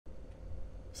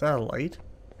Is that a light?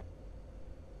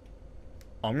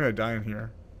 Oh, I'm gonna die in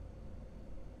here.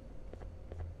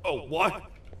 Oh, what?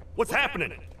 What's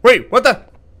happening? Wait, what the?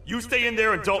 You stay in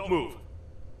there and don't move.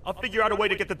 I'll figure out a way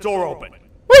to get the door open.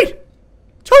 Wait!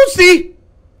 Toasty!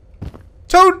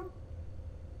 Toad!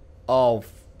 Oh,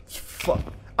 fuck.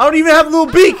 I don't even have a little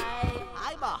beak!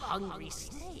 Hi, I'm a hungry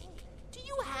snake. Do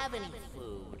you have any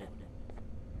food?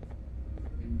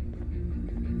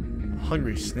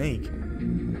 Hungry snake?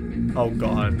 Oh,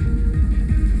 God.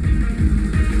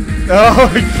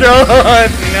 Oh,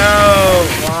 God! No!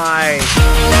 Why?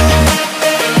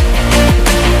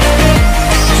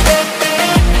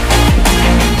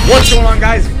 What's going on,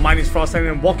 guys? My name is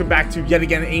FrostTitan and welcome back to yet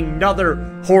again another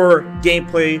horror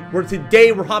gameplay where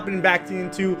today we're hopping back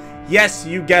into, yes,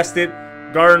 you guessed it,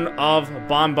 Garten of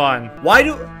Banban.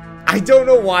 I don't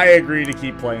know why I agree to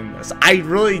keep playing this. I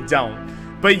really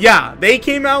don't. But yeah, they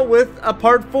came out with a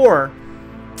part 4.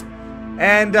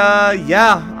 And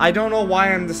yeah, I don't know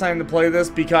why I'm deciding to play this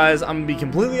because I'm gonna be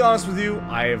completely honest with you,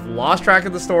 I have lost track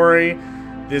of the story.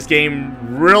 This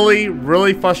game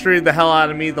really frustrated the hell out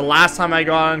of me the last time I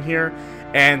got on here.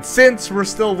 And since we're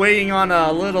still waiting on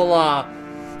a little,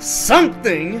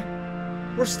 something,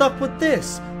 we're stuck with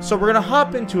this. So we're gonna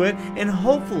hop into it, and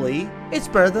hopefully it's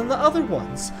better than the other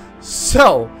ones.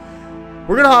 So,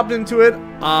 we're gonna hop into it.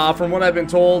 From what I've been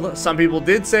told, some people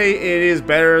did say it is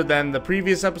better than the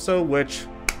previous episode, which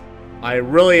I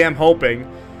really am hoping.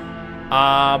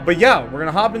 But yeah, we're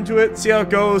gonna hop into it, see how it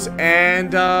goes,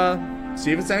 and,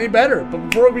 see if it's any better. But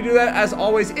before we do that, as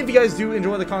always, if you guys do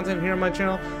enjoy the content here on my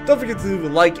channel, don't forget to leave a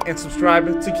like and subscribe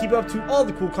to keep up to all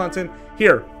the cool content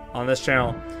here on this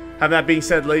channel. Have that being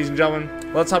said, ladies and gentlemen,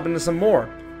 let's hop into some more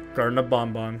Garten of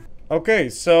Banban. Okay,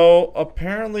 so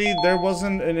apparently there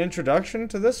wasn't an introduction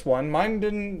to this one. Mine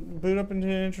didn't boot up into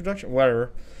an introduction.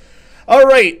 Whatever.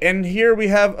 Alright, and here we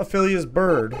have Ophelia's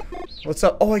bird. What's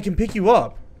up? Oh, I can pick you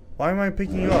up. Why am I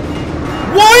picking you up?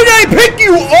 Why did I pick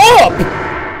you up?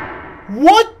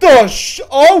 What the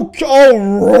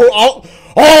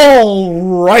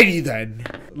alrighty then.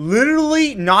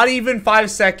 Literally not even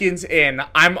 5 seconds in,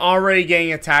 I'm already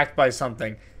getting attacked by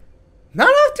something. Not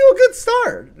off to a good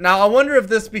start. Now, I wonder if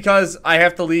this is because I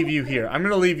have to leave you here. I'm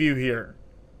gonna leave you here.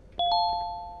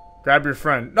 Grab your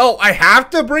friend. No, I have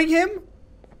to bring him?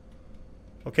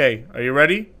 Okay, are you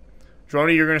ready?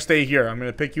 Droney, you're gonna stay here. I'm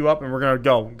gonna pick you up and we're gonna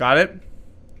go. Got it?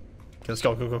 Okay, let's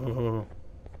go. Go.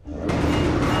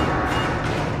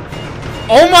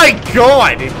 Oh my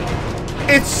god!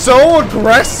 It's so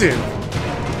aggressive!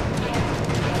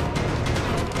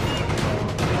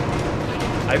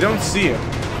 I don't see him.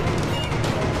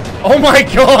 Oh my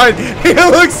god! He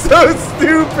looks so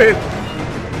stupid!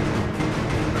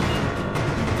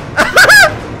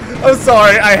 I'm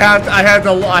sorry, I have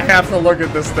to look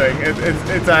at this thing.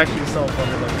 It's actually so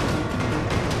funny looking.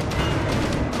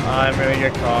 I'm gonna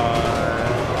get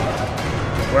caught.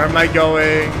 Where am I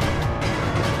going?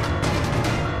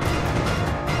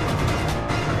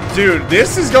 Dude,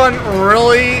 this has gotten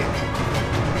really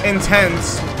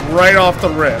intense right off the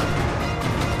rip.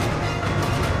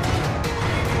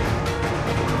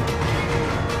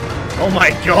 Oh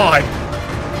my god.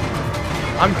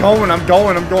 I'm going.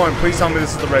 Please tell me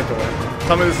this is the right door.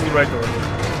 Tell me this is the right door.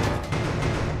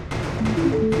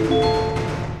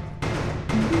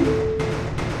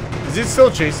 Is it still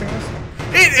chasing us?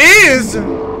 It is! Oh,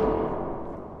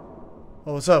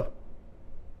 what's up?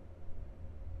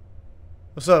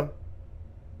 What's up?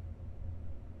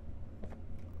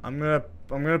 I'm gonna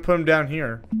put him down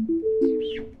here.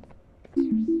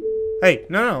 Hey,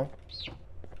 no.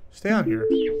 Stay on here.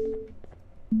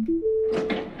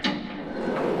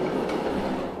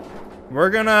 We're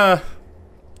gonna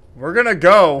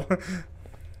go.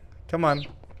 Come on.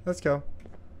 Let's go.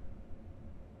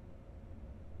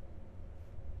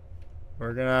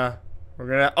 We're gonna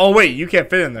oh wait, you can't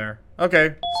fit in there.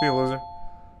 Okay. See you, loser.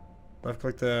 Left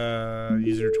click to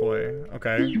use your toy.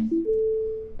 Okay.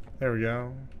 There we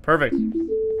go. Perfect.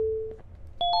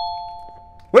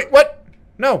 Wait, what?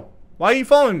 No. Why are you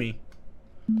following me?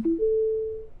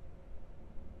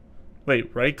 Wait,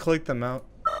 right click the mouse.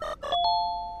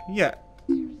 Yeah.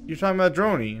 You're talking about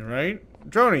Droney, right?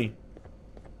 Droney.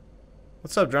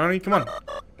 What's up, Droney? Come on.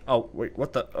 Oh, wait,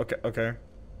 what the? Okay.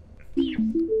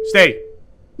 Stay.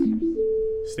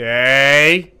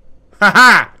 Stay.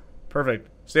 Haha! Perfect.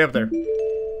 Stay up there.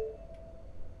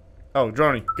 Oh,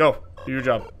 Droney, go. Do your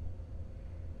job.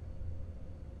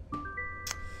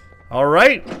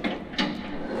 Alright.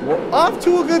 We're off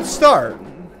to a good start.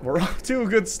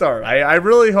 I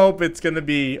really hope it's gonna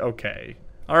be okay.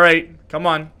 Alright, come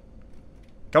on.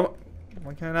 Come on.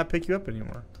 Why can't I not pick you up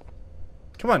anymore?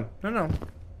 Come on. No.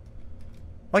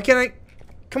 Why can't I?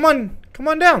 Come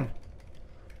on down.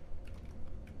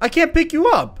 I can't pick you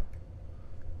up.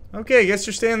 Okay, I guess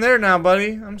you're staying there now,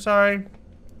 buddy. I'm sorry.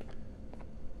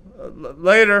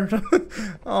 Later.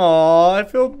 Aw, I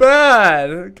feel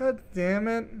bad. God damn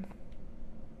it.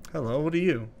 Hello, what are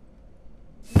you?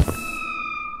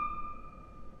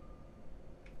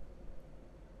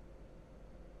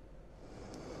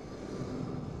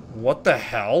 What the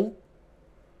hell?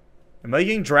 Am I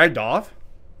getting dragged off?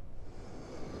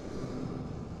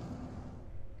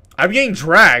 I'm getting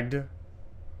dragged.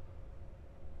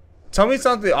 Tell me it's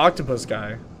not the octopus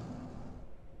guy.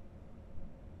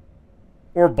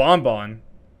 Or Bonbon.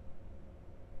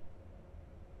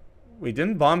 Wait,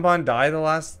 didn't Bonbon die the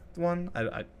last one?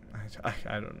 I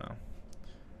don't know.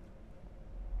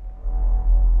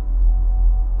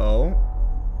 Oh.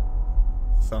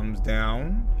 Thumbs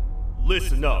down.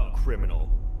 Listen up, criminal.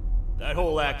 That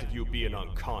whole act of you being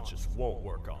unconscious won't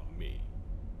work on me.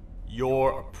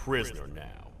 You're a prisoner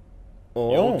now.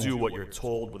 Oh. You'll do what you're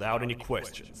told without any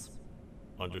questions.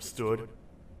 Understood?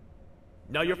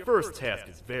 Now your first task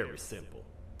is very simple.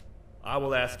 I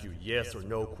will ask you yes or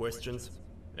no questions,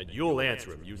 and you'll answer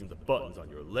them using the buttons on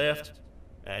your left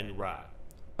and right.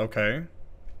 Okay.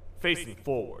 Facing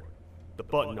forward, the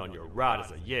button on your right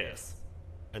is a yes,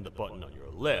 and the button on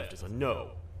your left is a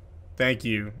no. Thank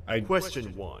you.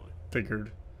 Question 1.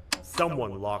 Figured.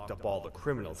 Someone locked up all the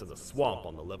criminals in the swamp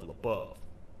on the level above.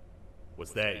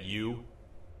 Was that you?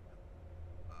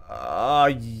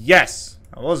 Yes.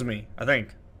 That was me, I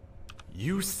think.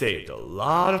 You saved a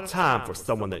lot of time for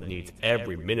someone that needs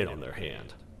every minute on their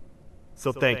hand.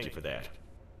 So thank you for that.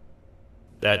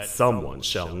 That someone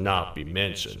shall not be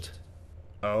mentioned.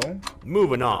 Oh?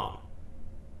 Moving on.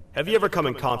 Have you ever come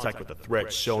in contact with the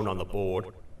threat shown on the board?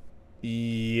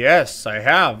 Yes, I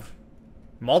have.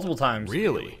 Multiple times.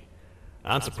 Really?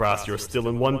 I'm surprised you're still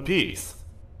in one piece.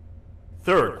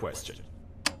 Third question.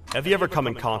 Have you ever come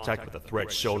in contact with the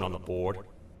threat shown on the board?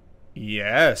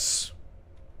 Yes.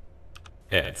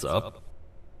 Heads up.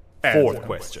 Heads Fourth up.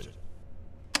 question.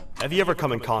 Have you ever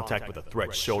come in contact with the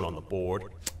threat shown on the board?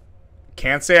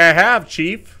 Can't say I have,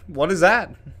 Chief. What is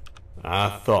that? I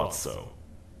thought so.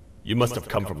 You must have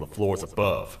come from the floors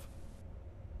above.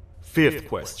 Fifth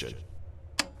question.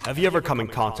 Have you ever come in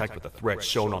contact with the threat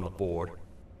shown on the board?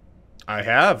 I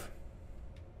have.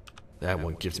 That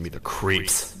one gives me the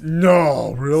creeps.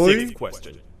 No, really? Sixth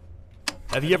question.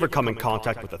 Have you ever come in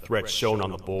contact with the threat shown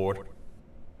on the board?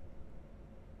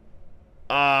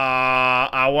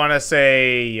 I want to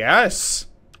say yes.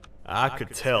 I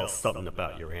could tell something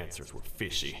about your answers were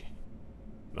fishy.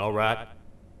 Alright,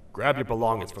 grab your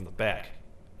belongings from the back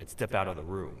and step out of the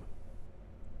room.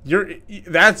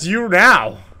 That's you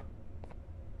now.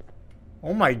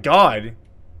 Oh my god.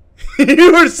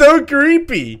 You are so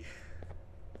creepy.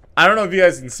 I don't know if you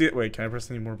guys can see it. Wait, can I press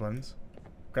any more buttons?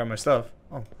 Grab my stuff.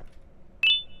 Oh.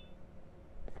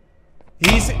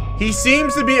 He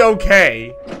seems to be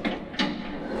okay.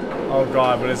 Oh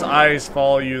god, but his eyes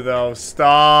follow you though.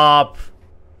 Stop.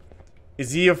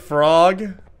 Is he a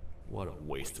frog? What a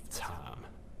waste of time.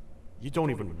 You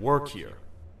don't even work here.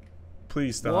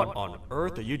 Please stop. What on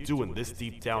earth are you doing this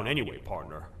deep down anyway,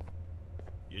 partner?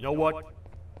 You know what?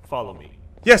 Follow me.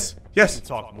 Yes, We yes. can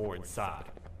talk more inside.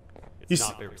 You It's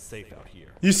not very safe out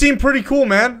here. You seem pretty cool,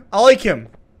 man. I like him.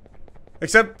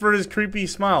 Except for his creepy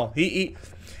smile.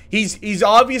 He's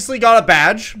obviously got a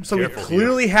badge, so Careful he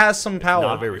clearly here. has some Not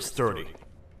power. very sturdy.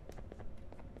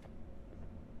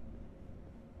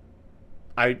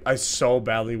 I so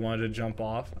badly wanted to jump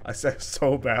off. I said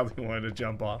so badly wanted to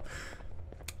jump off.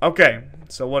 Okay,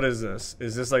 so what is this?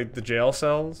 Is this like the jail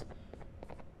cells?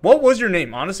 What was your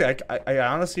name? Honestly, I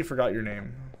honestly forgot your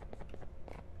name.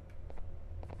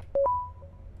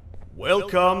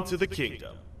 Welcome to the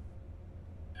kingdom.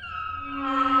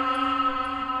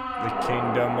 The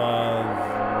kingdom of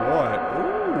what?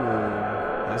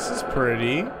 Ooh, this is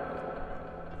pretty.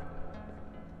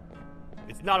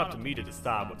 It's not up to me to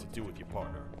decide what to do with your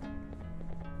partner.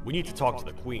 We need to talk to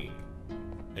the queen.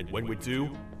 And when we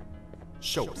do,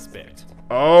 show respect.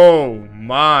 Oh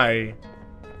my.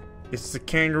 It's the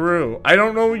kangaroo. I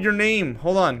don't know your name.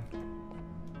 Hold on.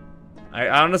 I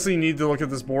honestly need to look at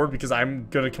this board because I'm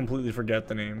gonna completely forget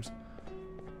the names.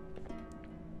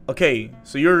 Okay,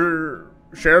 so you're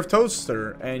Sheriff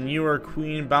Toaster, and you are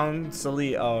Queen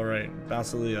𝗦𝗦𝗧𝗕𝗦𝗧𝗢. Alright,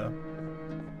 𝗦𝗦𝗧𝗕𝗦𝗧𝗢.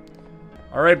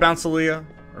 Alright, 𝗦𝗧𝗕𝗦𝗧𝗢.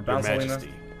 Or Your 𝗦𝗧𝗓𝗏.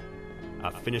 Majesty,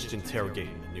 I've finished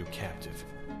interrogating the new captive.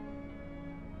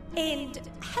 And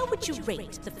how would you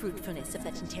rate the fruitfulness of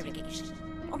that interrogation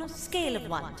on a scale of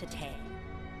 1 to 10?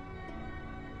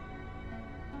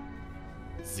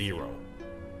 0.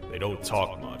 They don't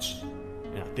talk much,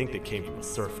 and I think they came from the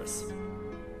surface.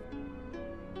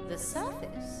 The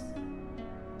surface?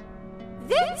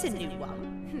 That's a new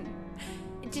one.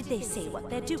 Did they say what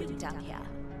they're doing down here?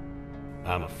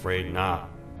 I'm afraid not.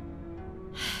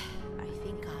 I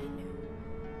think I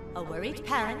know. A worried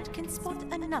parent can spot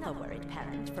another worried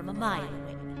parent from a mile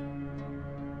away.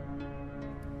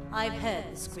 I've heard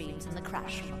the screams and the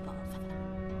crash from above.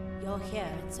 You're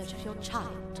here in search of your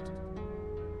child.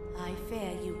 I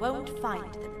fear you won't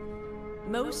find them.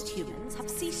 Most humans have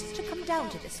ceased to come down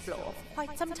to this floor for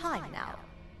quite some time now.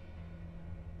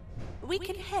 We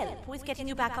can help with getting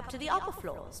you back up to the upper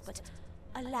floors, but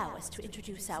allow us to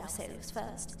introduce ourselves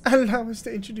first. Allow us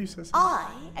to introduce us.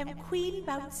 I am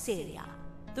𝗦𝗦𝗥𝗕𝗦𝗧𝗢𝗏,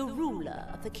 the ruler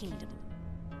of the kingdom.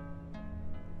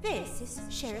 This is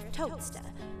Sheriff Toadster,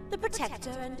 the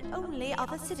protector and only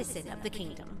other citizen of the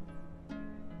kingdom.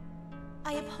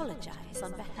 I apologize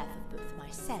on behalf of both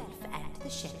myself and the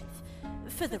sheriff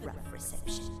for the rough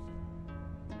reception.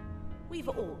 We've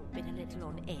all been a little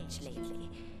on edge lately.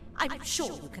 I'm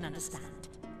sure you can understand.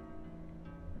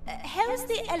 How's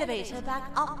the elevator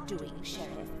back up doing,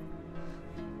 Sheriff?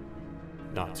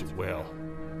 Not too well.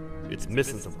 It's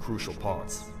missing some crucial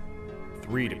parts.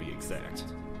 3 to be exact.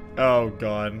 Oh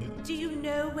god. Do you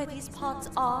know where these parts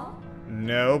are?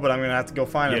 No, but I'm gonna have to go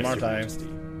find them, Yes, aren't Your I? Majesty.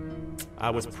 I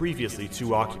was previously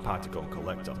too occupied to go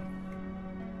collect them.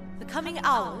 The coming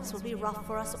hours will be rough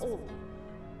for us all.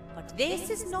 But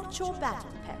this is not your battle,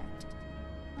 parent.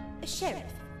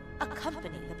 Sheriff,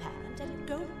 accompany the parent and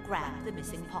go grab the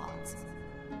missing parts.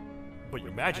 But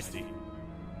Your Majesty,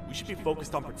 we should be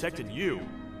focused on protecting you.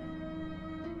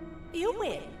 You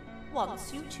will,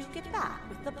 once you two get back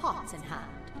with the parts in hand.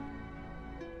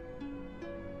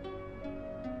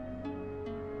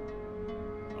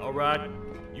 All right,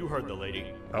 you heard the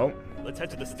lady. Oh. Let's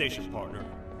head to the station, partner.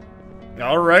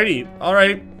 Alrighty.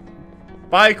 Alright.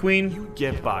 Bye, Queen. You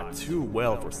get by too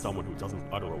well for someone who doesn't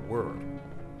utter a word.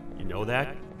 You know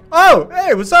that? Oh,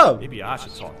 hey, what's up? Maybe I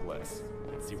should talk less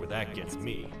and see where that gets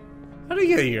me. How did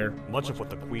you get here? Much of what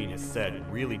the Queen has said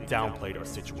really downplayed our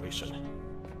situation.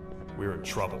 We're in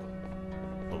trouble.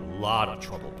 A lot of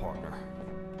trouble, partner.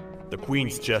 The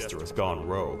Queen's Jester has gone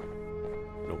rogue.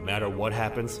 No matter what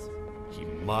happens, he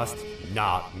must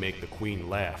not make the Queen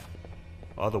laugh.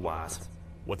 Otherwise,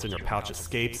 what's in her pouch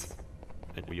escapes,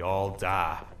 and we all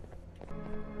die.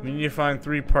 We need to find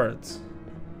 3 parts.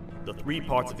 The 3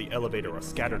 parts of the elevator are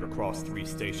scattered across 3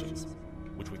 stations,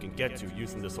 which we can get to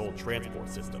using this old transport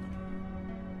system.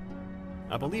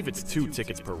 I believe it's 2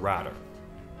 tickets per rider.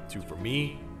 2 for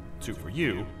me, 2 for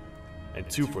you, and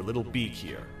 2 for little Beak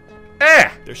here. Eh!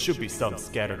 There should be some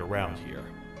scattered around here.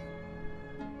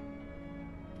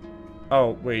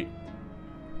 Oh, wait.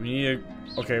 We need to...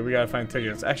 Okay, we gotta find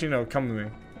tickets. Actually, no, come with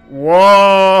me.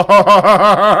 Whoa!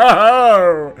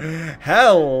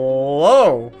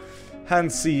 Hello!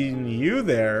 Hadn't seen you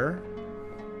there.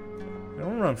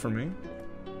 Don't run from me.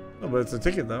 No, but it's a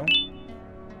ticket, though.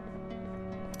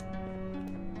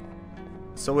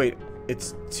 So, wait.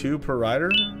 It's 2 per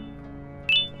rider?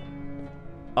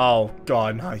 Oh,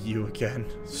 God, not you again.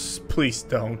 Please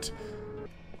don't.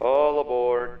 All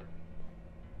aboard.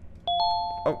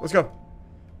 Oh, let's go.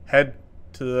 Head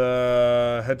to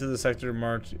the sector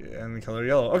marked and the color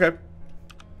yellow. Okay.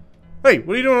 Hey,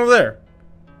 what are you doing over there?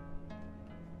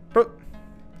 Bro.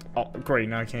 Oh, great.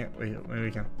 Now I can't. Wait, maybe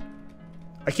I can.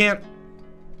 I can't.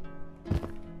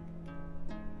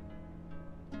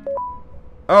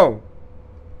 Oh.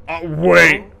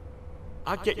 Wait.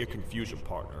 I get your confusion,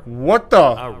 partner. What the?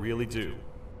 I really do.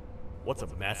 What's a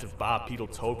massive bipedal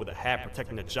toad with a hat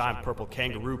protecting a giant purple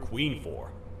kangaroo queen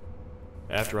for?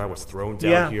 After I was thrown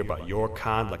down here by your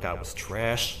kind like I was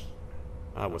trash,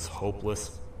 I was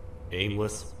hopeless,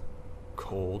 aimless,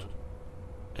 cold,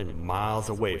 and miles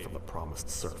away from the promised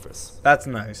surface. That's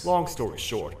nice. Long story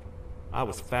short, I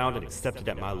was found and accepted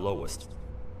at my lowest.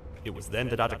 It was then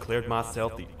that I declared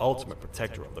myself the ultimate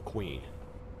protector of the Queen.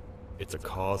 It's a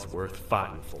cause worth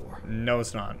fighting for. No,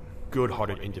 it's not.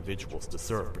 Good-hearted individuals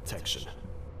deserve protection.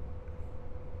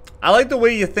 I like the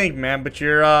way you think, man, but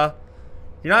you're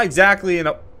not exactly in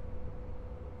a...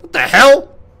 What the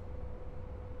hell?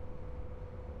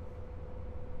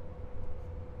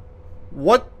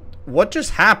 What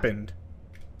just happened?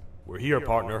 We're here,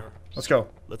 partner. Let's go.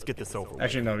 Let's get this over with.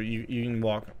 Actually, no, you can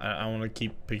walk. I want to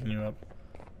keep picking you up.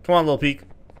 Come on, little Peek.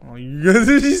 Oh,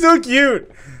 she's so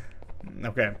cute.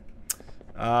 Okay.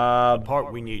 The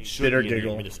part we need should be in the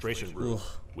giggle. administration room, Ugh.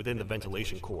 within the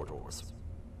ventilation corridors.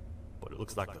 But it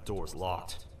looks like the door's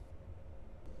locked.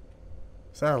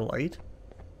 Is that a light?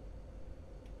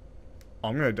 Oh,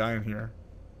 I'm gonna die in here.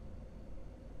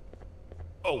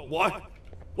 Oh, what?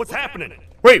 What's happening?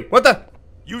 Wait, what the?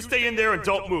 You stay in there and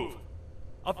don't move.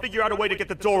 I'll figure out a way to get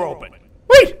the door open.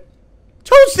 Wait!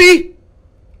 Toasty!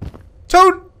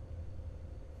 Toad!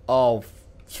 Oh,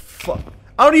 fuck.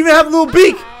 I don't even have a little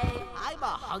beak! I'm a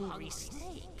hungry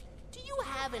snake. Do you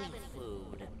have any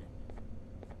food?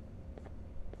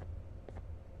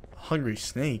 Hungry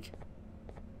snake?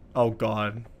 Oh,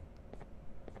 God.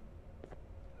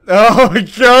 Oh,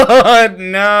 God!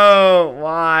 No!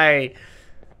 Why?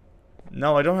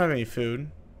 No, I don't have any food.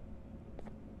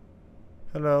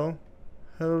 Hello?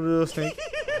 Hello, little snake.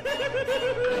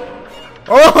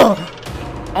 Oh!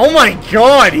 Oh my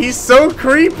God, he's so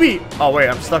creepy. Oh wait,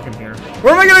 I'm stuck in here.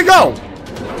 Where am I gonna go?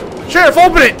 Sheriff,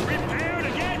 open it! Prepare to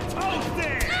get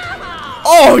toasted!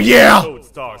 Oh yeah! Toad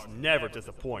stars never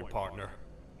disappoint, partner.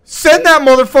 Send that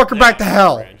motherfucker back to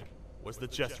hell. Friend, was the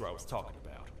Jester I was talking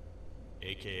about,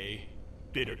 aka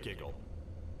𝗦𝗧𝗜𝗦𝗧𝗢𝗡.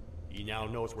 He now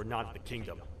knows we're not in the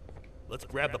kingdom. Let's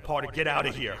grab the part and get out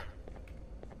of here.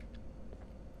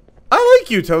 I like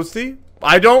you, Toasty.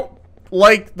 I don't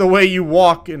like the way you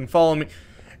walk and follow me.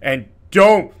 And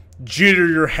don't jitter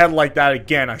your head like that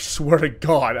again. I swear to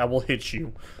God, I will hit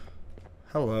you.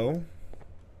 Hello.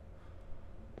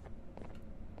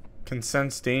 Can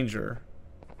sense danger.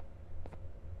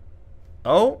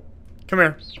 Oh, come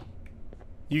here.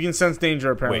 You can sense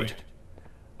danger, apparently. Wait.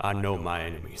 I know my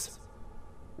enemies.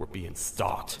 We're being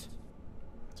stalked.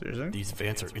 Seriously? These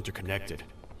vents are interconnected.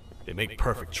 They make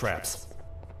perfect traps.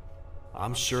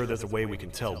 I'm sure there's a way we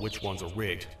can tell which ones are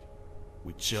rigged.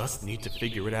 We just need to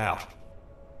figure it out.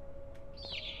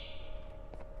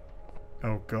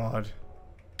 Oh, God.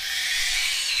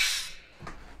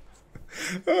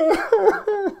 This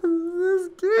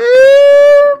game!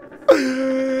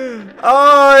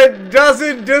 Oh, it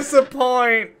doesn't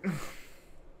disappoint.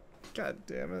 God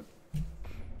damn it.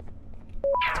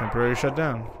 Temporary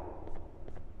shutdown.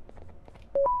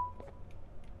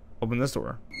 Open this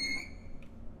door.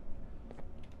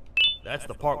 That's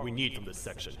the part we need from this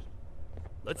section.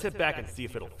 Let's head back and see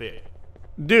if it'll fit.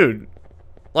 Dude,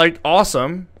 like,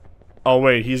 awesome. Oh,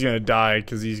 wait, he's gonna die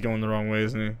because he's going the wrong way,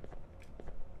 isn't he?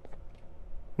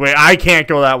 Wait, I can't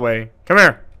go that way. Come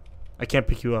here. I can't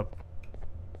pick you up.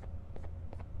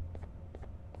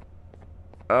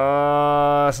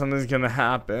 Something's gonna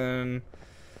happen.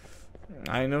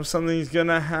 I know something's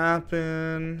gonna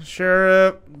happen.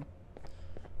 Sheriff,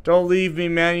 don't leave me,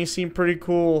 man. You seem pretty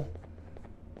cool.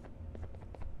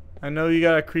 I know you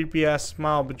got a creepy ass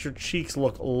smile, but your cheeks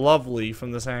look lovely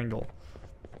from this angle.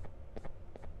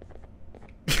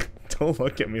 Don't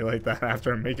look at me like that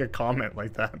after I make a comment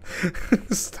like that.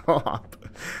 Stop.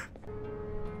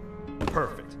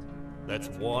 Perfect. That's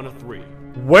 1 of 3.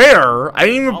 Where? I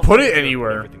didn't even I'll put it figure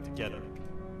anywhere. Everything together.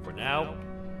 For now,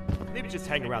 maybe just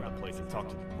hang around the place and talk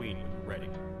to the queen when you're ready.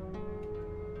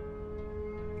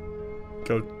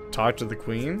 Go talk to the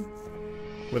queen?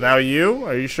 Without you?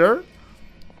 Are you sure?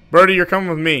 Birdie, you're coming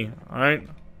with me, alright?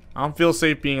 I don't feel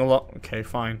safe being alone. Okay,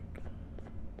 fine.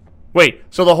 Wait,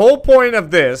 so the whole point of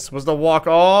this was to walk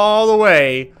all the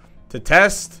way to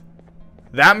test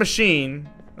that machine,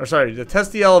 or sorry, to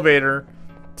test the elevator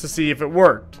to see if it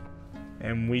worked.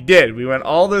 And we did. We went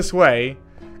all this way,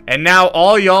 and now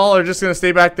all y'all are just gonna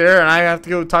stay back there and I have to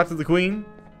go talk to the queen?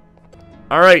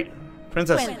 Alright,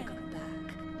 princess. Welcome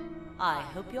back. I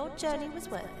hope your journey was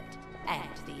worth it, and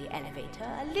the elevator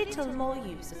a little more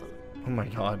usable. Oh my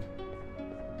God.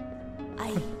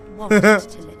 I wanted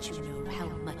to let you know how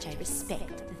much I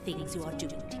respect the things you are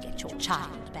doing to get your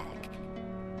child back.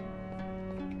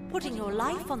 Putting your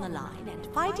life on the line and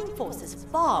fighting forces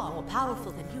far more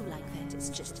powerful than you like that is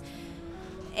just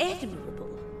admirable.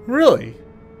 Really?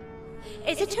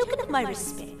 As a token of my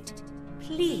respect,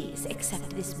 please accept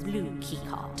this blue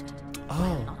keycard. Oh.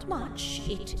 Well, not much.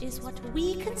 It is what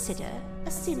we consider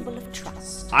a symbol of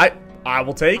trust. I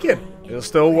will take it. It'll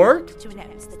still work. To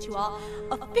announce that you are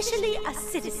officially a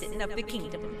citizen of the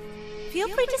kingdom. Feel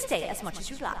free to stay as much as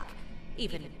you like,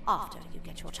 even after you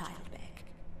get your child back.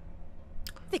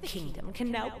 The kingdom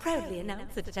can now proudly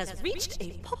announce that it has reached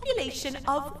a population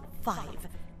of 5.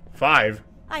 5?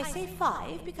 I say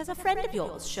 5 because a friend of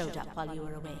yours showed up while you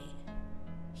were away.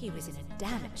 He was in a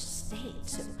damaged state,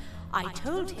 so I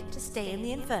told him to stay in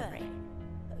the infirmary.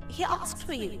 He asked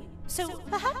for you, so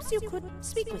perhaps you could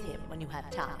speak with him when you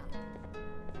have time.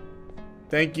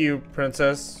 Thank you,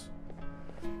 princess.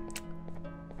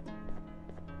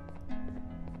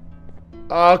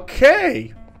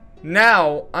 Okay.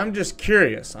 Now, I'm just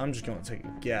curious. I'm just going to take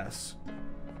a guess.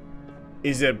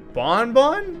 Is it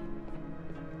Banban?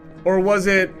 Or was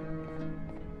it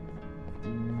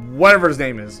whatever his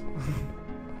name is?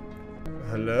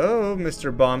 Hello,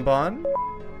 Mr. Banban?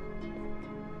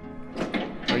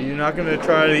 Are you not going to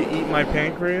try to eat my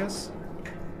pancreas?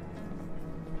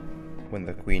 When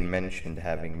the Queen mentioned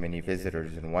having many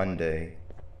visitors in one day,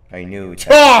 I knew it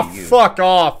Oh, had to be you. fuck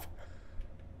off!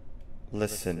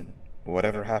 Listen,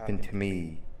 whatever happened to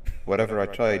me, whatever I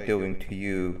tried doing to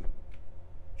you,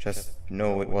 just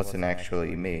know it wasn't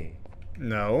actually me.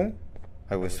 No?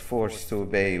 I was forced to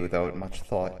obey without much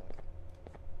thought.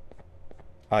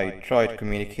 I tried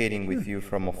communicating with you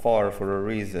from afar for a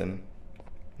reason.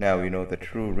 Now you know the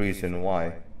true reason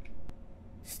why.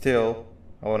 Still,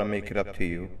 I want to make it up to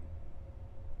you.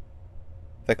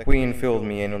 The Queen filled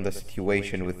me in on the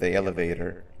situation with the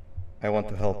elevator. I want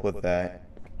to help with that.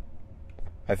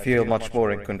 I feel much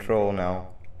more in control now.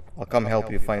 I'll come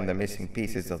help you find the missing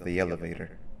pieces of the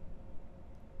elevator.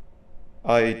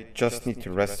 I just need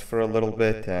to rest for a little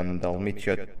bit, and I'll meet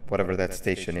you at whatever that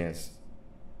station is.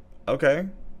 Okay.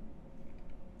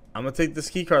 I'm gonna take this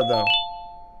key card though.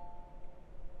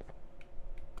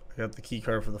 I got the key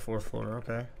card for the 4th floor,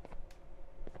 okay.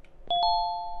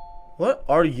 What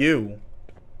are you?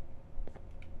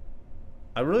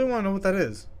 I really want to know what that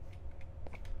is.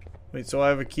 Wait, so I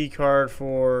have a key card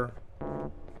for...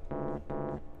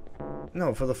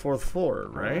 No, for the 4th floor,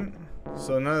 right?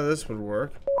 So none of this would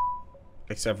work.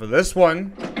 Except for this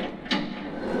one.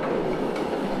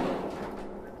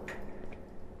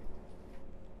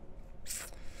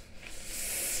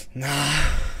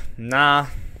 Nah.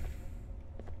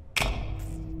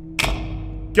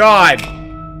 God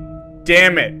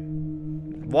damn it.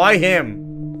 Why him?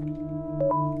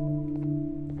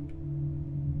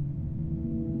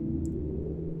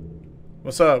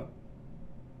 What's up?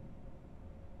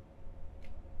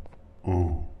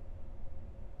 Oh,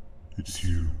 it's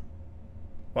you.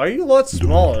 Why are you a lot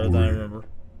smaller than I remember?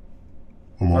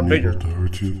 I'm Or unable bigger. to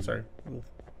hurt you. Sorry.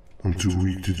 I'm too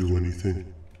weak to do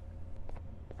anything.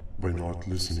 By not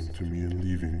listening to me and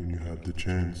leaving when you had the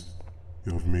chance,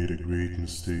 you have made a great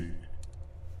mistake.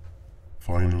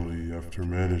 Finally, after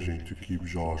managing to keep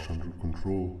Josh under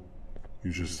control,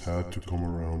 you just had to come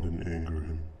around and anger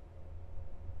him.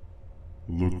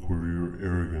 Look where your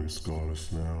arrogance got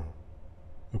us now.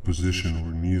 A position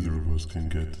where neither of us can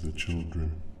get to the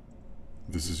children.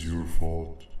 This is your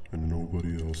fault, and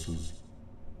nobody else's.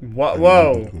 What? I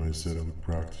Whoa. meant it when I said I would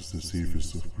practice the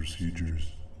safest of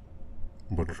procedures.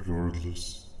 But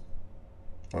regardless,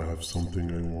 I have something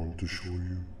I want to show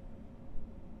you.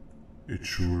 It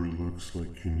sure looks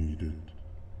like you need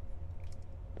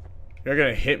it. You're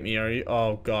gonna hit me, are you?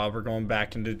 Oh god, we're going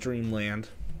back into dreamland.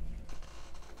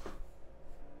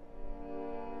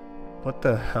 What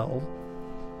the hell?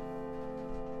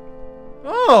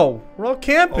 Oh, we're all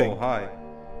camping. Oh, hi.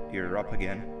 You're up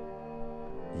again.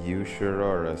 You sure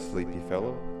are a sleepy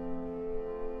fellow.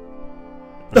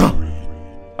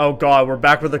 Oh god, we're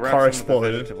back where the car Perhaps some of the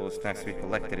exploded. vegetables next to be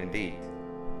collected indeed.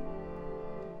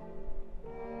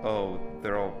 Oh,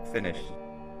 they're all finished.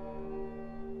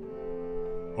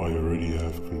 I already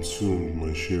have consumed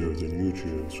my share of the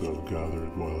nutrients you have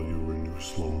gathered while you were in your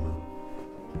slumber.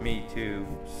 Me too.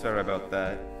 Sorry about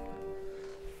that.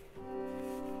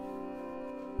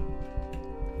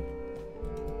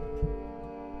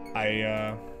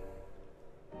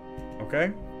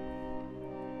 Okay.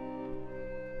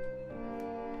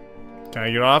 Can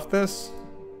I get off this?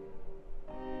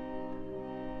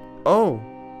 Oh.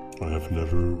 I have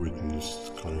never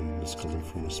witnessed kindness coming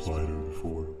from a spider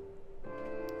before.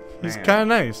 He's Man, kind of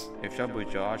nice. If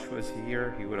Shabu Josh was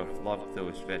here, he would have loved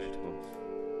those vegetables.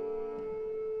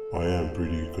 I am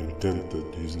pretty content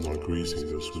that he's not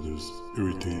gracing us with his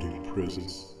irritating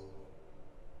presence.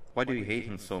 Why do you hate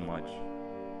him so much?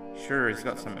 Sure, he's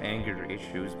got some anger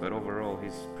issues, but overall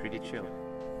he's pretty chill.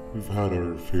 We've had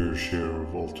our fair share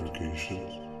of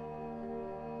altercations.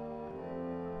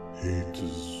 Hate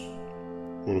is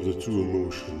one of the two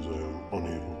emotions I am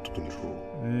unable to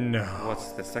control. No.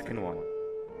 What's the second one?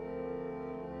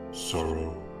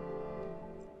 Sorrow.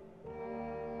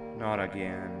 Not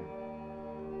again.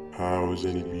 How is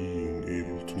any being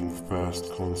able to move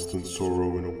past constant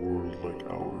sorrow in a world like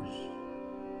ours?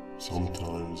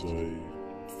 Sometimes I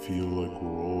feel like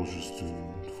we're all just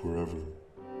doomed forever.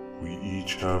 We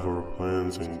each have our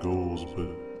plans and goals,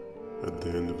 but at the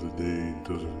end of the day, it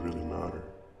doesn't really matter.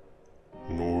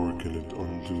 Nor can it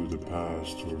undo the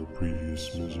past or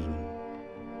previous misery.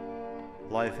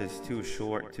 Life is too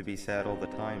short to be sad all the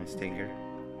time, Stinger.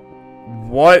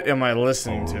 What am I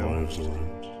listening Our to? lives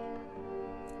aren't.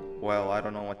 Well, I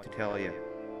don't know what to tell you.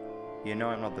 You know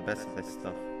I'm not the best at this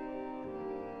stuff.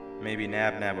 Maybe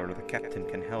Nab or the captain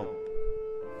can help.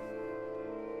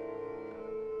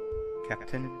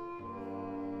 Captain?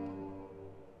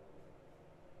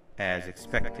 As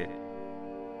expected.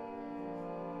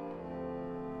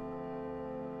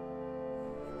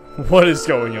 What is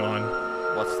going on?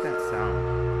 What's that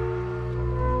sound?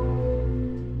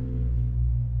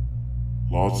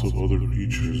 Lots of other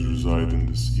creatures reside in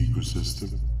this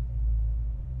ecosystem.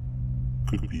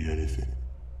 Could be anything.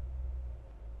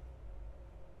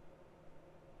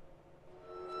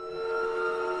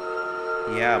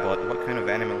 Yeah, but what kind of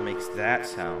animal makes that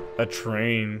sound? A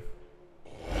train.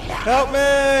 Help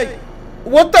me!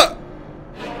 What the?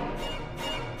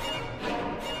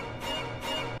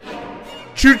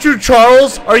 Choo Choo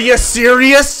Charles, are you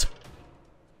serious?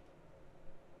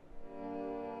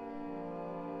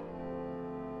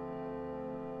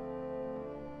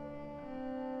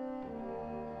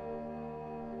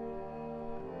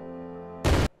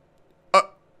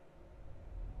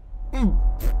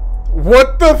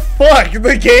 What the fuck?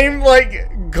 The game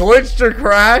like glitched or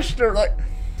crashed or like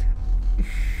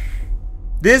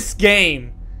This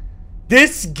game,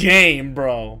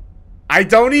 bro. I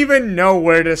don't even know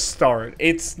where to start.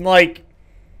 It's like,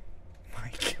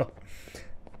 my God.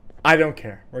 I don't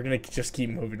care. We're gonna just keep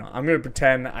moving on. I'm gonna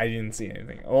pretend I didn't see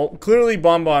anything. Well, clearly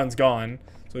Banban's gone,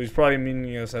 so he's probably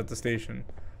meeting us at the station.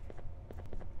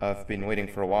 I've been waiting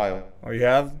for a while. Oh, you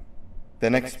have? The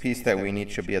next piece that we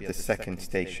need should be at the second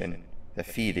station, the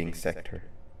feeding sector.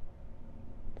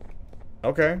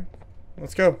 Okay,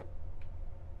 let's go.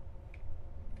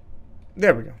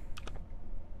 There we go.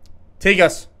 Take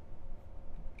us.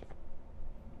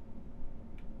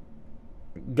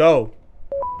 Go.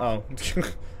 Oh.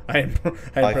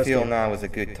 I feel now is a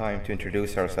good time to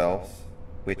introduce ourselves,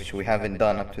 which we haven't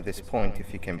done up to this point,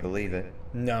 if you can believe it.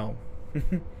 No.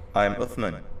 I'm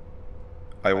Uthman.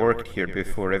 I worked here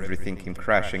before everything came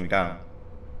crashing down,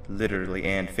 literally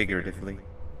and figuratively.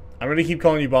 I'm gonna keep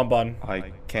calling you Banban.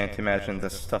 I can't imagine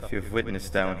the stuff you've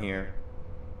witnessed down here.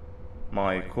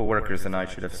 My co-workers and I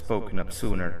should have spoken up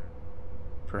sooner.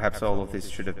 Perhaps all of this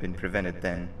should have been prevented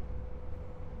then.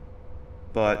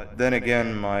 But then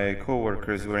again, my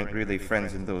co-workers weren't really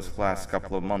friends in those last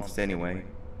couple of months anyway,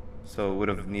 so would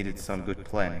have needed some good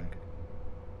planning.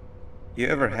 You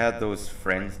ever had those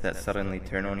friends that suddenly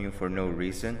turn on you for no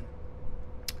reason?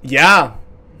 Yeah.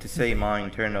 To say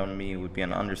mine turned on me would be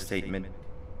an understatement.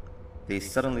 They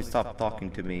suddenly stopped talking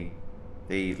to me.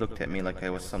 They looked at me like I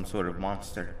was some sort of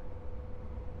monster.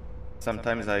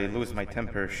 Sometimes I lose my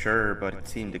temper, sure, but it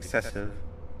seemed excessive.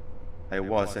 I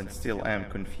was and still am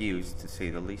confused, to say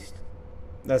the least.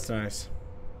 That's nice.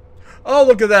 Oh,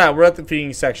 look at that. We're at the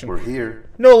feeding section. We're here.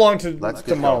 No longer Let's to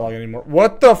get monologue going. anymore.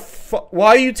 What the fuck? Why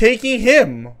are you taking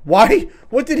him? Why?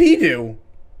 What did he do?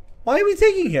 Why are we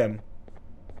taking him?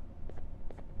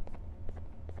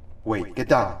 Wait, get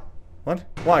down. What?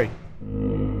 Why?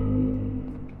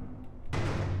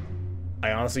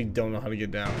 I honestly don't know how to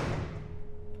get down.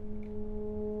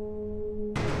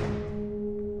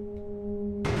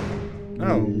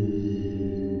 Oh.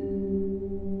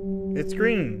 It's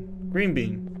green. Green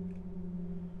bean.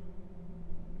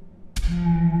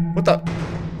 What the?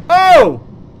 Oh!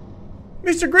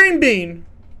 Mr. Green Bean!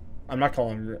 I'm not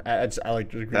calling him. I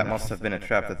like the green. That must have been a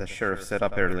trap that the sheriff set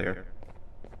up earlier.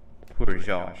 Poor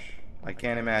Josh. I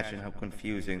can't imagine how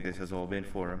confusing this has all been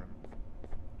for him.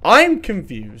 I'm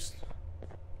confused.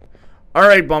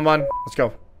 Alright, Banban. Let's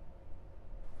go.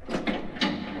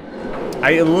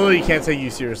 I literally can't take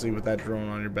you seriously with that drone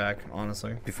on your back,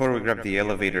 honestly. Before we grab the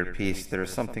elevator piece, there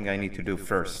is something I need to do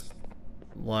first.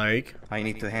 Like? I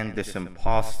need to hand this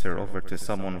imposter over to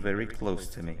someone very close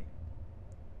to me.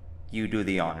 You do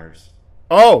the honors.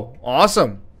 Oh,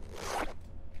 awesome.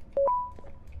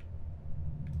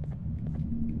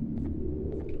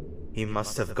 He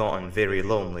must have gotten very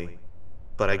lonely,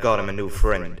 but I got him a new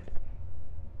friend.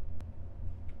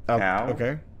 Now,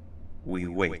 okay. we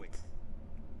wait.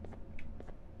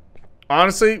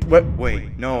 Honestly, what?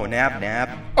 Wait, no, Nab.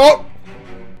 Oh!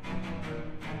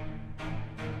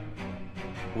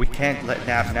 We can't let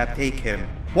Nab take him.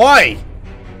 Why?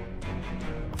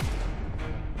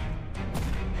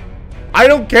 I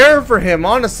don't care for him,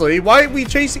 honestly. Why are we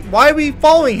chasing? Why are we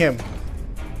following him?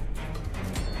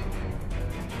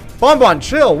 Banban,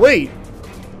 chill, wait.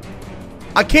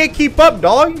 I can't keep up,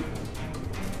 dog.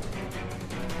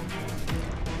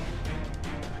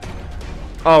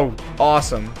 Oh,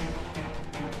 awesome.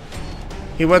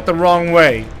 He went the wrong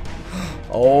way.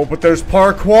 Oh, but there's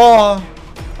parkour.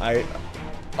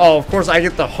 Oh, of course I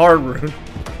get the hard route.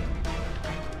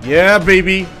 Yeah,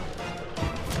 baby.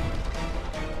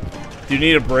 Do you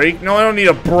need a break? No, I don't need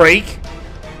a break.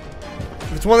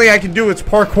 If it's one thing I can do, it's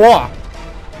parkour.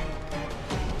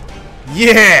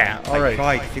 Yeah! Alright.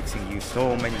 I tried fixing you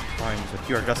so many times, but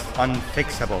you're just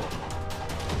unfixable.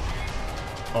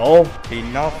 Oh.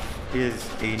 Enough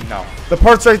is enough. The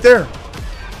part's right there.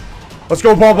 Let's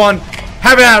go, Banban.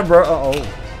 Have it at it, bro.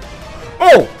 Uh-oh.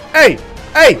 Oh! Hey!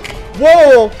 Hey!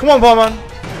 Whoa! Come on, banban.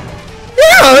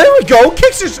 Yeah, there we go.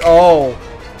 Kicks his. Oh.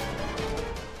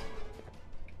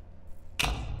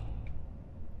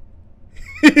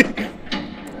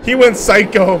 He went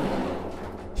psycho.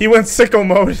 He went sicko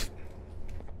mode.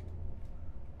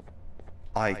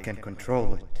 I can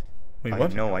control it. Wait,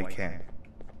 what? I know I can.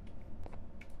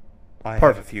 I have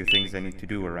Perfect. a few things I need to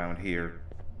do around here.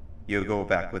 You'll go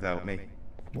back without me.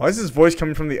 Why is his voice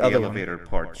coming from the The other one? elevator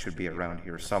part should be around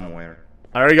here somewhere.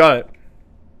 I already got it.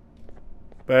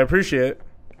 But I appreciate it.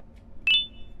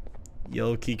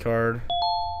 Yellow key card.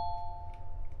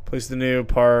 Place the new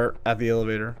part at the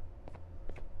elevator.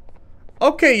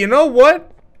 Okay, you know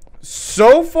what?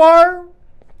 So far,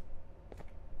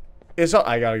 it's all,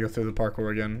 I gotta go through the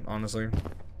parkour again, honestly.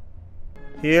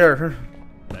 Here.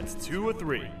 That's 2 or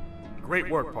 3. Great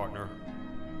work, partner.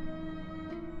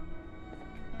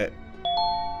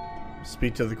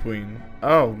 Speak to the queen.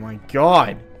 Oh my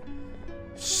god.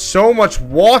 So much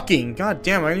walking. God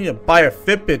damn, I need to buy a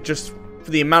Fitbit just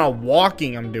for the amount of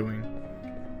walking I'm doing.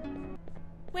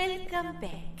 Welcome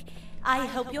back. I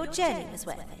hope your journey was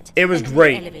worth it. It was and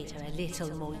great. The elevator a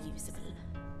little more usable.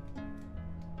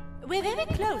 We're very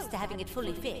close to having it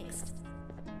fully fixed.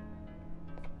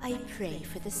 I pray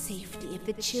for the safety of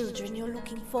the children you're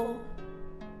looking for.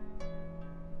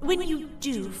 When you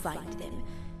do find them,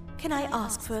 can I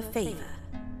ask for a favor?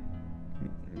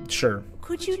 Sure.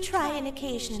 Could you try and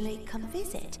occasionally come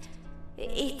visit?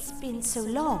 It's been so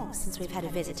long since we've had a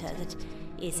visitor that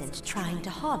isn't trying to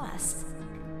harm us.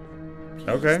 Please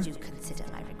Okay. do consider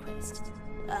my request.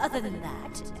 Other than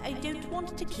that, I don't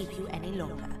want to keep you any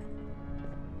longer.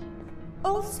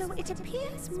 Also, it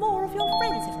appears more of your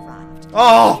friends have arrived.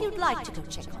 Oh! If you'd like to go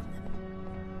check on them.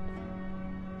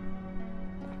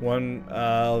 One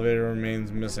elevator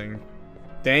remains missing.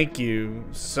 Thank you.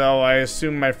 So I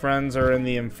assume my friends are in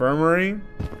the infirmary?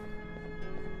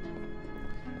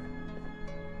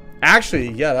 Actually,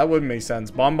 yeah, that would make sense.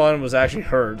 Banban was actually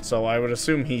hurt, so I would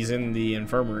assume he's in the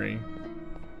infirmary.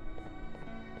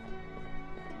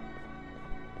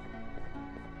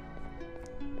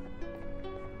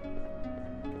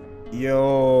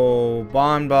 Yo,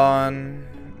 Banban.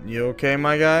 You okay,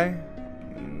 my guy?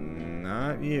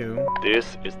 Not you.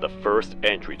 This is the first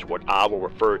entry to what I will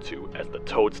refer to as the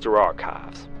Toadster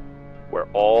Archives, where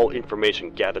all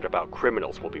information gathered about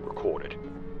criminals will be recorded.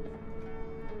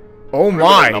 Oh Criminal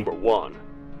my! number 1,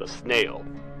 the snail,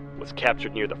 was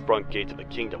captured near the front gate to the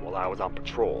kingdom while I was on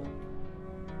patrol.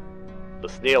 The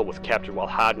snail was captured while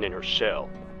hiding in her shell,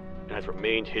 and has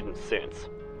remained hidden since.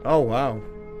 Oh wow.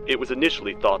 It was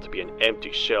initially thought to be an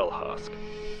empty shell husk,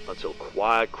 until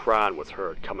quiet crying was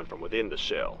heard coming from within the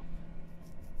shell.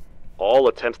 All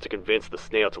attempts to convince the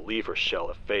snail to leave her shell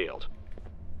have failed.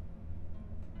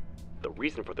 The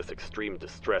reason for this extreme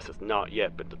distress has not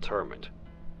yet been determined,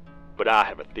 but I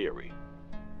have a theory.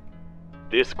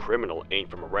 This criminal ain't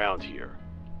from around here,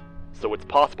 so it's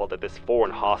possible that this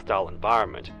foreign hostile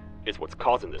environment is what's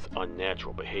causing this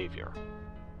unnatural behavior.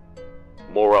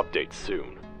 More updates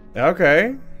soon.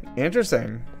 Okay.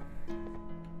 Interesting.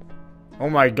 Oh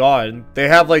my god. They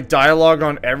have like dialogue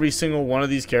on every single one of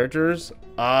these characters?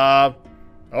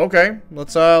 Okay.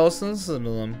 Let's listen to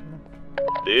them.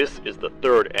 This is the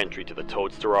third entry to the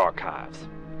Toadster Archives.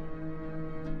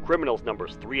 Criminals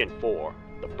numbers 3 and 4,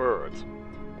 the birds,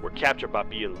 were captured by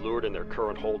being lured in their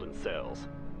current holding cells.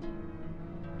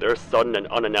 Their sudden and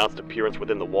unannounced appearance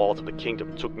within the walls of the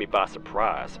kingdom took me by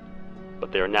surprise,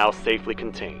 but they are now safely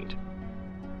contained.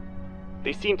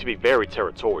 They seem to be very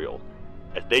territorial,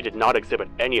 as they did not exhibit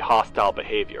any hostile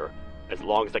behavior as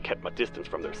long as I kept my distance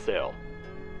from their cell.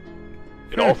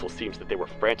 It also seems that they were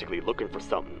frantically looking for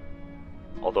something,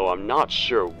 although I'm not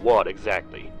sure what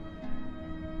exactly.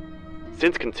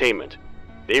 Since containment,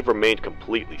 they've remained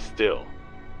completely still.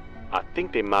 I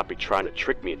think they might be trying to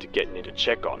trick me into getting in to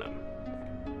check on them.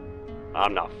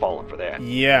 I'm not falling for that.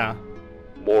 Yeah.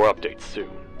 More updates soon.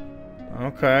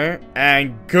 Okay.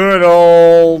 And good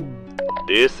old...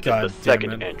 This God is the damn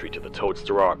second it. entry to the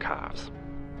Toadster Archives.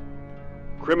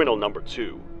 Criminal number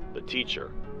 2, the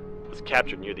teacher, was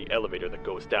captured near the elevator that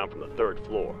goes down from the 3rd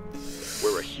floor,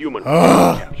 where a human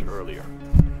was captured earlier.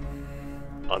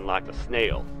 Unlike the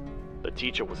snail, the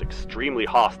teacher was extremely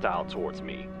hostile towards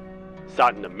me,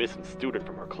 citing a missing student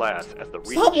from her class as the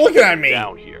reason Stop she looking at came me.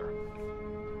 down here.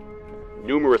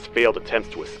 Numerous failed attempts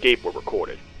to escape were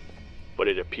recorded, but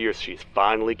it appears she's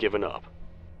finally given up.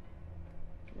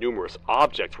 Numerous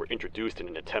objects were introduced in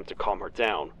an attempt to calm her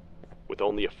down, with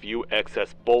only a few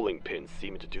excess bowling pins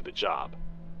seeming to do the job.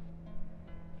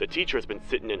 The teacher has been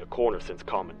sitting in a corner since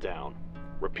calming down,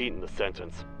 repeating the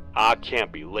sentence, "I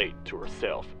can't be late," to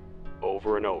herself,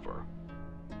 over and over.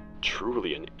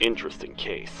 Truly an interesting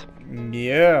case.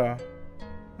 Yeah.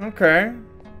 Okay.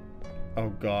 Oh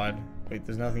god. Wait,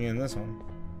 there's nothing in this one.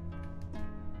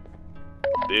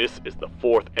 This is the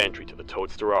 4th entry to the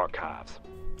Toadster archives.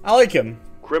 I like him.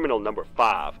 Criminal number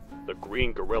 5, the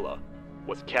Green Gorilla,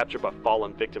 was captured by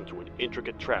fallen victim through an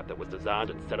intricate trap that was designed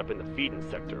and set up in the feeding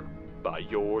sector by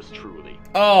yours truly.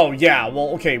 Oh, yeah. Well,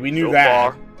 okay, we knew so that.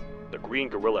 Far, the Green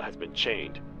Gorilla has been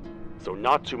chained, so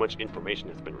not too much information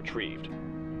has been retrieved.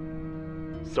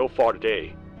 So far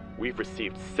today, we've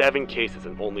received 7 cases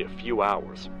in only a few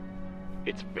hours.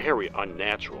 It's very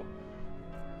unnatural.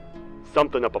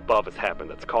 Something up above has happened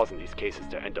that's causing these cases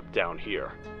to end up down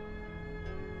here.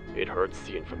 It hurts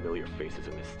seeing familiar faces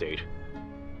in this state,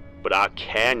 but I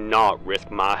cannot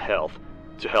risk my health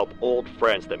to help old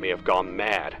friends that may have gone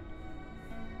mad.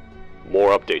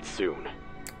 More updates soon.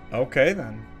 Okay,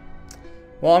 then.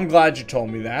 Well, I'm glad you told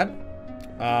me that.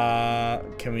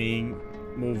 Can we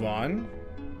move on?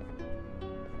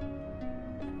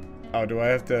 Oh, do I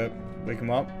have to wake him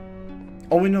up?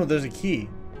 Oh, wait, no, there's a key.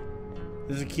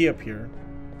 There's a key up here.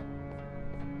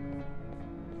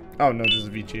 Oh, no, just a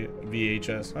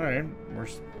VHS. Alright,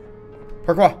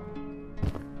 parkour.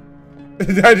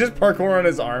 Did I just parkour on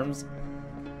his arms?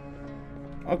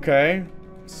 Okay.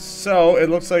 So, it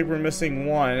looks like we're missing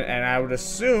one, and I would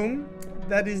assume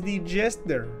that is the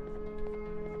Jester.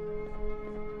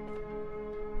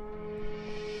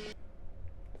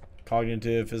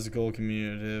 Cognitive, physical,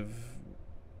 commutative.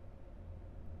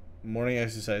 Morning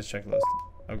exercise checklist.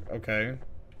 Okay.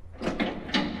 You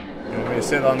want me to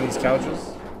sit on these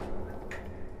couches?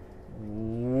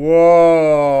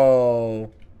 Whoa.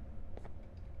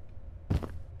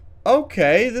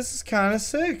 Okay, this is kind of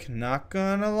sick. Not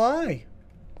gonna lie.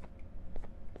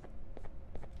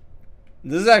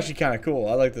 This is actually kind of cool.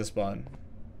 I like this one.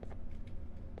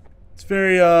 It's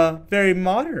very, very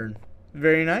modern.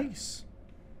 Very nice.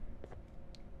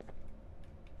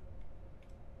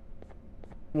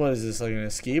 What is this, like an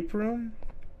escape room?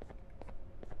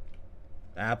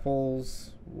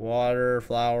 Apples, water,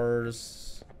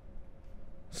 flowers,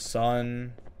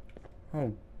 sun.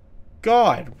 Oh,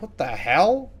 God, what the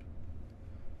hell?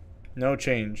 No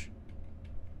change.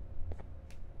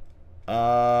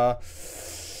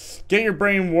 Get your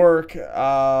brain work.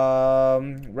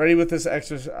 Ready with this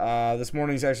this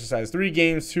morning's exercise. 3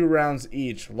 games, 2 rounds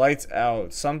each. Lights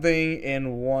out. Something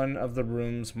in one of the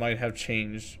rooms might have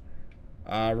changed.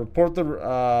 Report the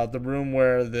room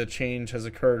where the change has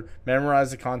occurred.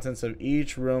 Memorize the contents of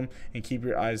each room and keep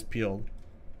your eyes peeled.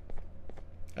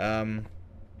 Oh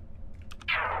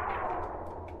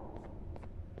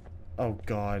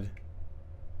God.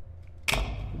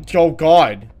 Oh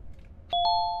God.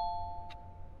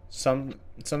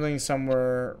 Something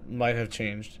somewhere might have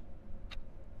changed.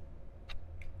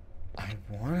 I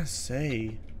want to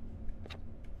say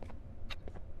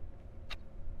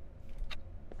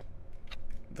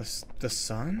the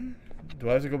sun? Do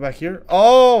I have to go back here?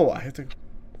 Oh, I have to.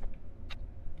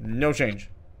 No change.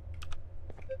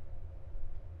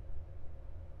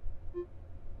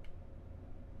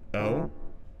 Oh,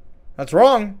 that's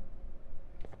wrong.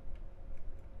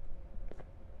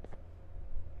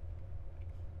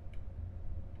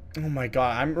 Oh my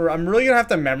God, I'm really gonna have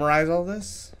to memorize all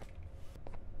this.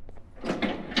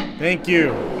 Thank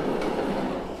you.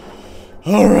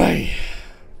 All right.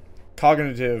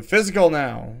 Cognitive, physical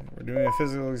now. We're doing a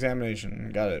physical examination.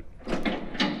 Got it.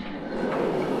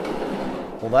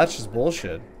 Well, that's just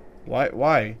bullshit.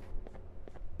 Why?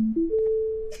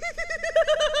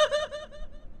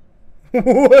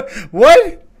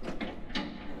 What?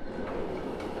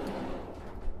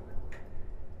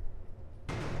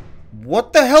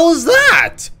 What the hell is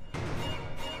that?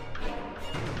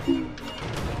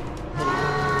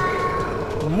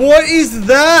 What is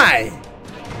that?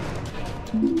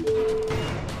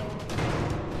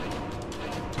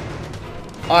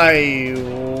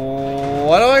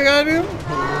 What do I gotta do?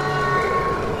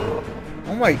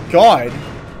 Oh my God.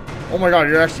 Oh my God,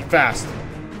 you're actually fast.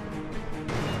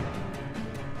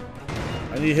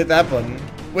 I need to hit that button.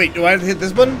 Wait, do I have to hit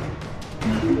this button?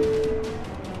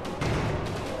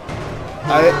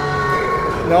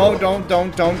 No, don't.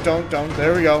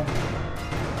 There we go.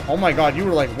 Oh my God, you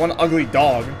were like one ugly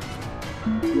dog.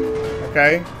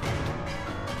 Okay.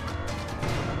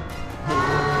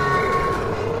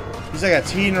 He's like a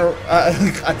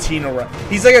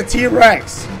He's like a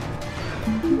T-Rex.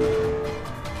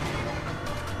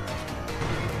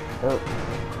 Or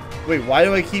wait, why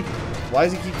does he keep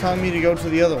telling me to go to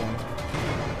the other one?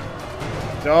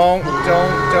 Don't.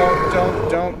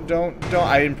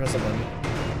 I didn't press the button.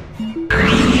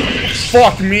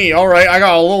 Fuck me. Alright, I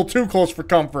got a little too close for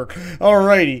comfort.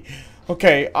 Alrighty.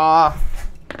 Okay,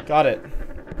 got it.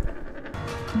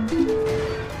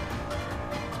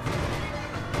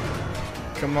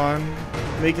 Come on.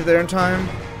 Make it there in time.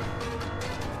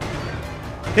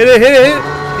 Hit it, hit it, hit it!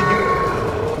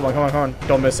 Come on, come on, come on.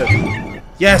 Don't miss it.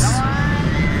 Yes!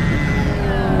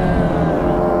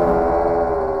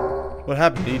 What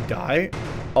happened? Did he die?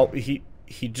 Oh, he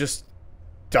just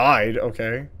died.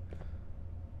 Okay.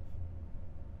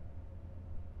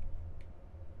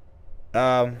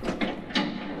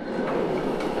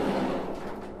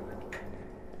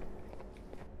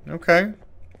 Okay.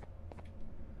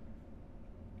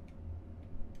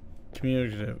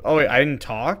 Communicative. Oh wait, I didn't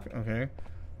talk? Okay.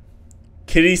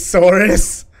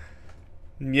 Kittysaurus.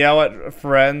 Yell at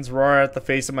friends. Roar at the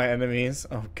face of my enemies.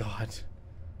 Oh god.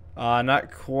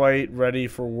 Not quite ready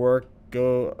for work.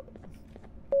 Go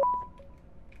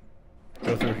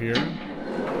through here.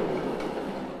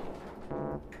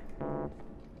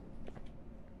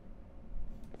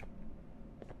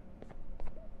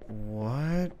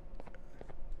 What?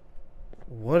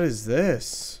 What is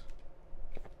this?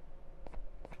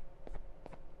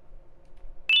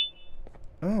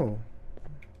 Oh.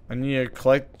 I need to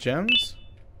collect gems?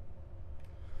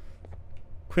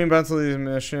 Queen bounces leads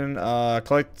mission.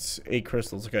 Collect 8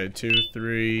 crystals. Okay, 2,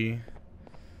 3,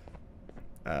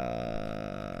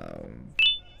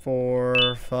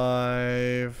 4,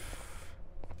 5,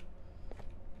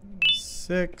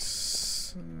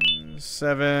 6,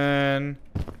 7.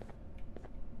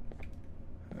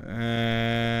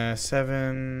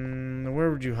 7.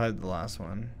 Where would you hide the last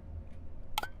one?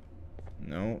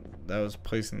 No, that was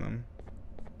placing them.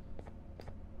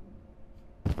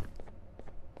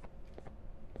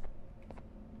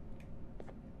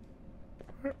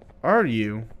 Where are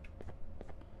you?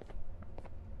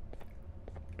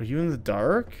 Are you in the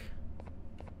dark?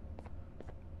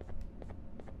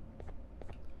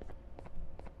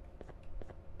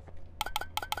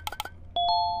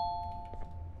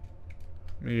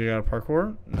 Maybe you got a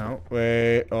parkour? No.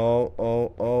 Wait.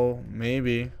 Oh.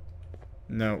 Maybe.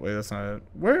 No, wait, that's not it.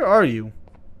 Where are you?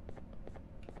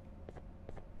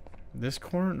 This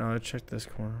corner? No, I checked this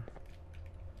corner.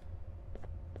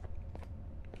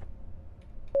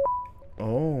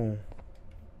 Oh.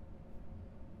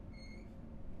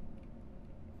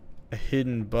 A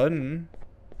hidden button.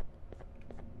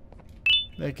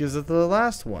 That gives it the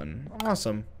last one.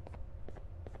 Awesome.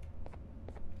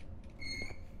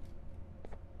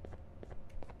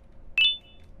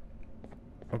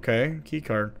 Okay, key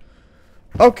card.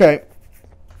 Okay.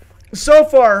 So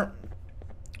far,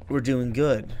 we're doing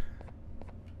good.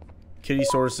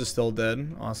 Kittysaurus is still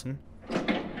dead. Awesome.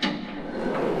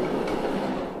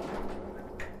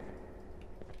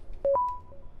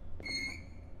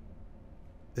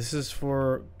 This is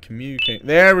for communicating.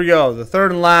 There we go. The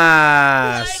third and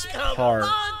last part.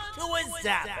 To a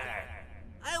zapper.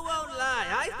 I won't lie.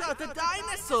 I thought the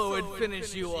dinosaur would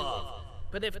finish you off.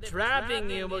 But if trapping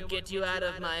you will get you out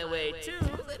of my way too,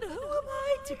 then who am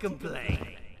I to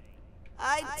complain?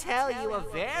 I'd tell you a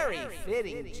very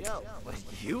fitting joke, but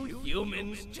you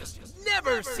humans just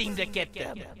never seem to get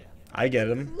them. I get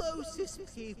him.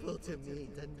 Closest people to me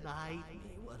denied me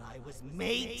what I was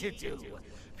made to do.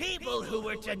 People who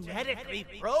were genetically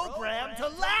programmed to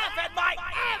laugh at my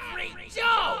every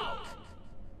joke!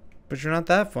 But you're not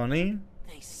that funny.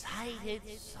 They cited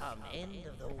some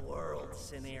end-of-the-world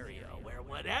scenario where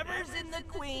whatever's in the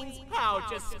Queen's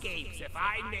pouch escapes if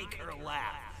I make her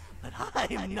laugh. But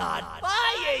I'm not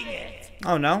buying it!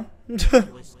 Oh, no? I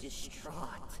was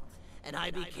distraught, and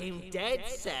I became dead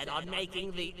set on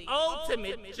making the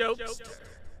ultimate jokester.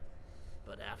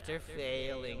 But after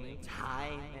failing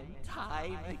time and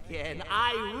time again,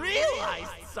 I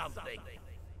realized something.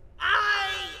 I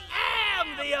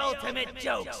am the ultimate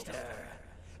jokester.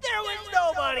 There was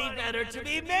nobody better to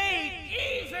be made,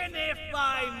 even if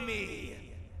by me.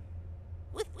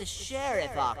 With the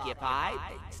sheriff occupied,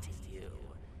 thanks to you,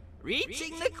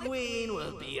 reaching the Queen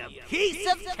will be a piece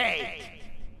of cake.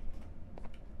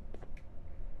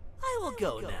 I will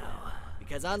go now,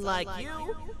 because unlike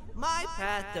you, my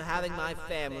path to having my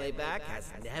family back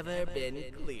has never been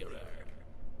clearer.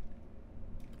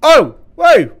 Oh,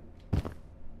 wait.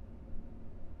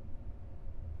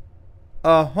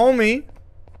 Homie,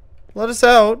 let us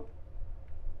out.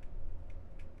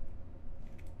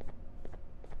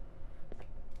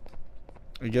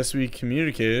 I guess we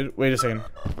communicated. Wait a second.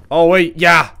 Oh, wait.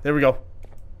 Yeah, there we go.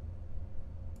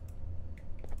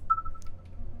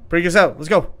 Break us out. Let's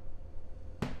go.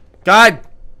 God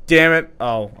damn it.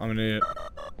 Oh, I'm an idiot.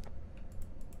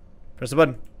 Press the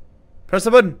button. Press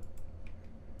the button.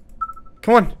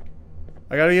 Come on.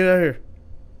 I gotta get out of here.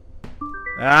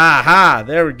 Aha.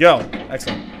 There we go.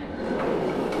 Excellent.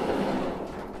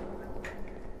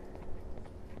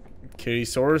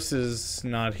 Kittysaurus is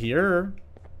not here.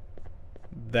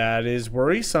 That is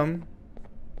worrisome.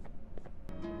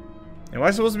 Am I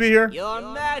supposed to be here? Your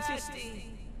Majesty,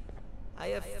 I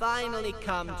have finally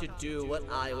come to do what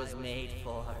I was made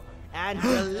for, and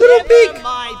deliver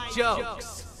my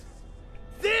jokes.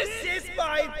 This is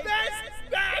my best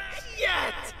match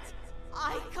yet!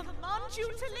 I command you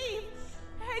to leave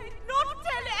and not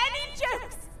tell any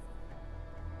jokes.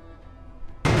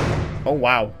 Oh,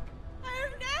 wow. Oh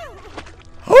no!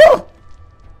 Huh!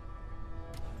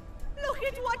 Look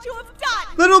at what you have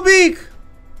done! Little Beak!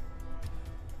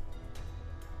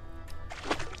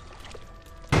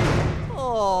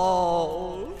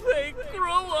 Oh, they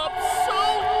grow up so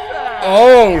fast!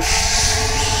 Oh,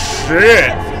 shit!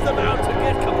 She's about to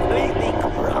get completely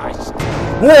crushed.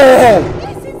 Whoa!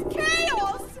 This is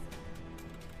chaos!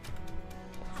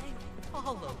 I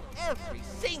follow every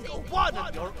single one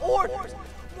of your orders.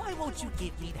 Why won't you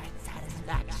give me that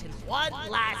satisfaction one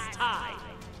last time?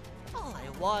 All I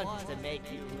want is to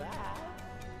make you laugh.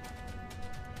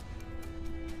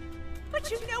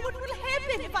 But you know what will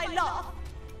happen if I laugh.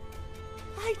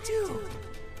 I do.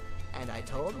 And I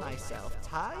told myself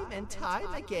time and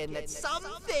time again that some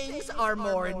things are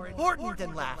more important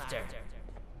than laughter.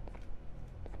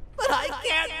 But I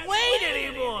can't wait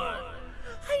anymore.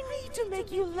 I need to make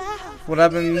you laugh. What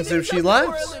happens if she For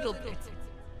laughs? a little bit.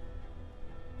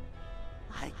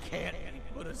 I can't be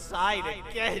put aside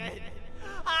again.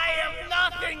 I am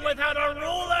nothing without a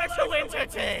ruler to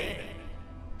entertain.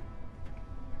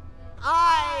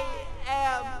 I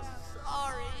am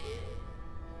sorry.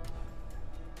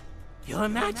 Your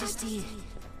Majesty,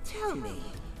 tell me,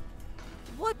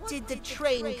 what did the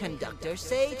train conductor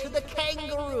say to the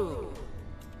kangaroo?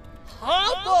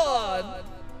 Hop on!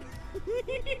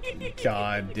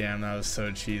 God damn, that was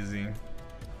so cheesy.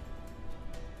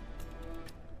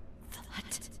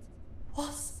 That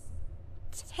was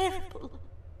terrible.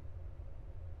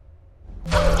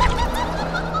 You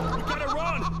gotta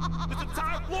run! This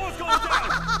entire floor's going down!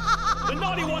 The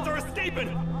naughty ones are escaping!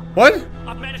 What?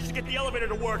 I've managed to get the elevator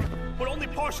to work, but only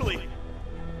partially.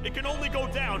 It can only go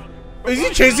down. Is he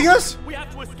chasing us? We have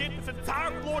to escape this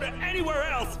entire floor to anywhere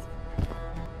else!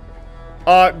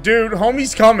 Dude,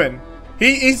 homie's coming.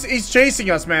 He's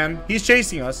chasing us, man. He's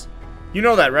chasing us. You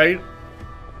know that, right?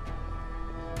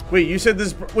 Wait, you said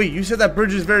that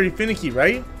bridge is very finicky,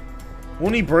 right?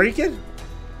 Won't he break it?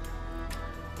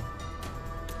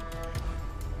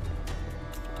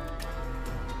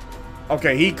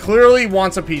 Okay, he clearly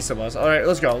wants a piece of us. Alright,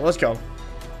 let's go, let's go.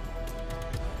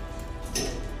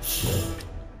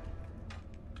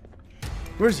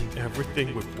 Where is he?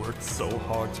 Everything we've worked so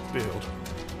hard to build,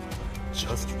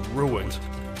 just ruined.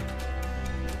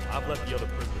 I've let the other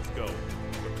prisoners go,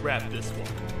 but grab this one.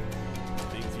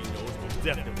 Things he knows will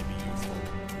definitely be useful.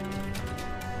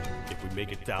 If we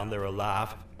make it down there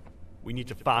alive, we need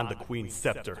to find the Queen's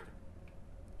scepter.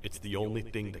 It's the only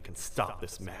thing that can stop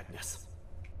this madness.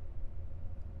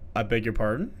 I beg your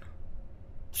pardon?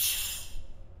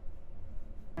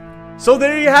 So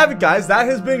there you have it, guys. That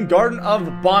has been Garten of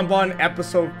Banban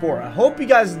episode 4. I hope you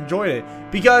guys enjoyed it,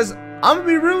 because I'm gonna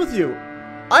be real with you,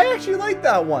 I actually liked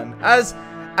that one. As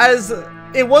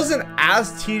it wasn't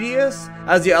as tedious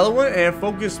as the other one, and it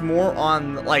focused more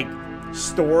on like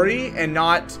story and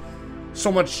not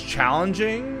so much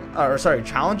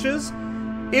challenges.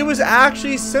 It was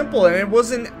actually simple, and it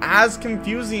wasn't as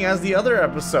confusing as the other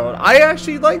episode. I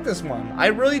actually liked this one. I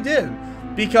really did,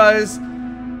 because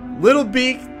Little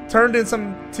Beak turned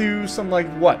into some like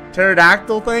what,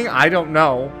 pterodactyl thing? I don't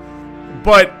know,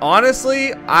 but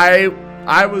honestly, I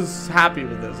was happy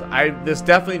with this. This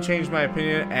definitely changed my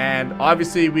opinion, and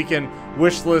obviously we can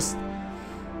wish list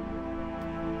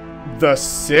the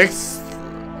 6th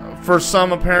for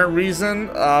some apparent reason.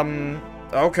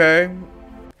 Okay.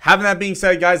 Having that being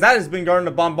said, guys, that has been Garten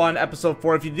of Banban episode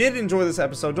 4. If you did enjoy this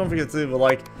episode, don't forget to leave a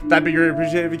like. That'd be greatly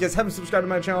appreciated. If you guys haven't subscribed to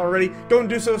my channel already, go and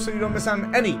do so you don't miss out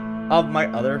on any of my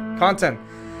other content.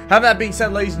 Having that being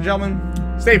said, ladies and gentlemen,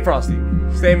 stay frosty,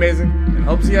 stay amazing, and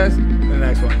hope to see you guys in the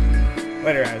next one.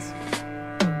 Later, guys.